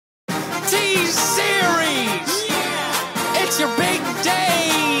T-Series! It's your big day!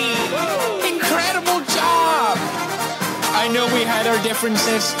 Incredible job! I know we had our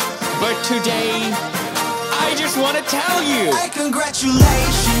differences, but today, I just want to tell you. Hey,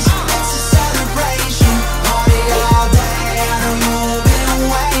 congratulations, it's a celebration. Party all day, I know you've been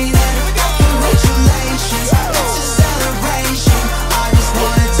waiting. Congratulations, it's a celebration. I just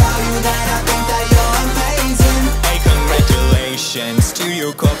want to tell you that I think that you're amazing. Hey, congratulations to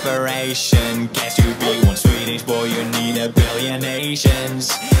your corporation. Guess you be one Swedish boy, you need a billion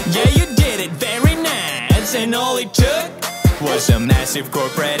Asians. Yeah, you did it very nice, and all it took was a massive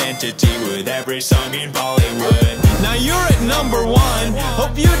corporate entity with every song in Bollywood. Now you're at #1.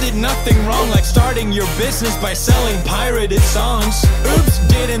 Hope you did nothing wrong, like starting your business by selling pirated songs. Oops,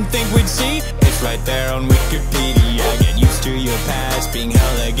 didn't think we'd see. It's right there on Wikipedia. Get used to your past being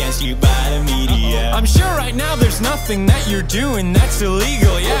held against you by the media. I'm sure right now there's nothing that you're doing that's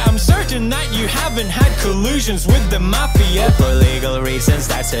illegal. Yeah, I'm certain that you haven't had collusions with the mafia. For legal reasons,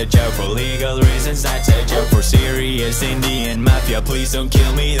 that's a joke. For legal reasons, that's a joke. For serious Indian mafia, please don't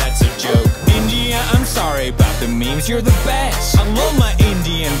kill me, that's a joke. India, I'm sorry about the memes, you're the best. I love my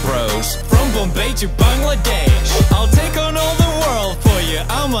Indian bros, from Bombay to Bangladesh. I'll take on all the world for you,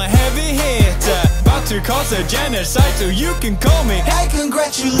 I'm a heavy hitter. About to cause a genocide, so you can call me. Hey,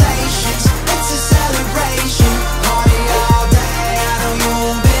 congratulations, it's a celebration. Party all day, I know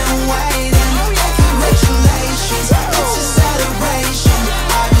you've been waiting. Hey, congratulations, it's a celebration.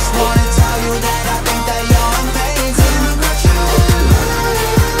 I just wanna tell you that I think that you're amazing.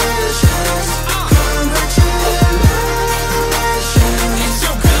 Congratulations, congratulations. It's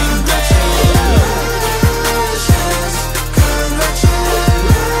your big day.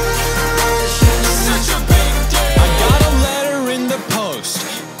 Congratulations. Such a big day. I got a letter in the post.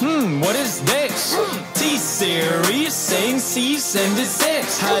 What is this? T-Series saying cease and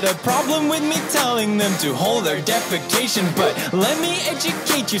desist. Had a problem with me telling them to hold their defecation, but let me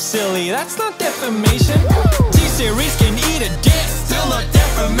educate you, silly, that's not defamation. T-Series can eat a dick, still not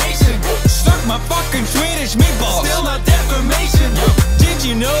defamation. Suck my fucking Swedish meatballs, still not defamation. Did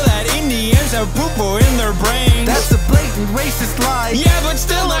you know that Indians have poo-poo in their brains? That's a blatant racist lie. Yeah, but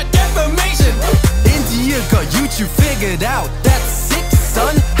still not defamation. India got you two figured out. That's sick,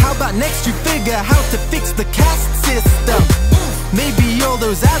 son. How about next you figure how to fix the caste system? Maybe all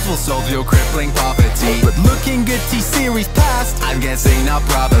those ads will solve your crippling poverty. But looking good T-Series past, I'm guessing not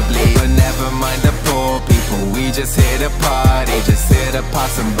probably. But never mind the poor people, we just hit a party. Just hit a pop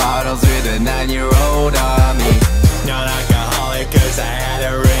some bottles with a 9-year-old army. Not alcoholic cause I had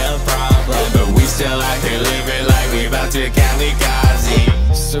a real problem, but we still out here living like we about to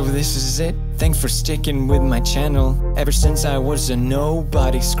kamikaze. So this is it, thanks for sticking with my channel. Ever since I was a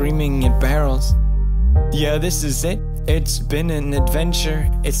nobody screaming at barrels. Yeah, this is it, it's been an adventure.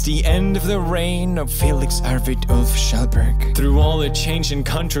 It's the end of the reign of Felix Arvid Ulf Schallberg. Through all the change and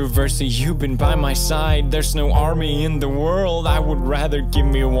controversy, you've been by my side. There's no army in the world, I would rather give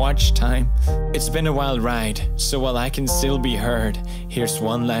me watch time. It's been a wild ride, so while I can still be heard, here's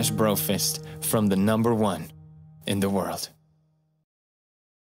one last bro fist from the #1 in the world.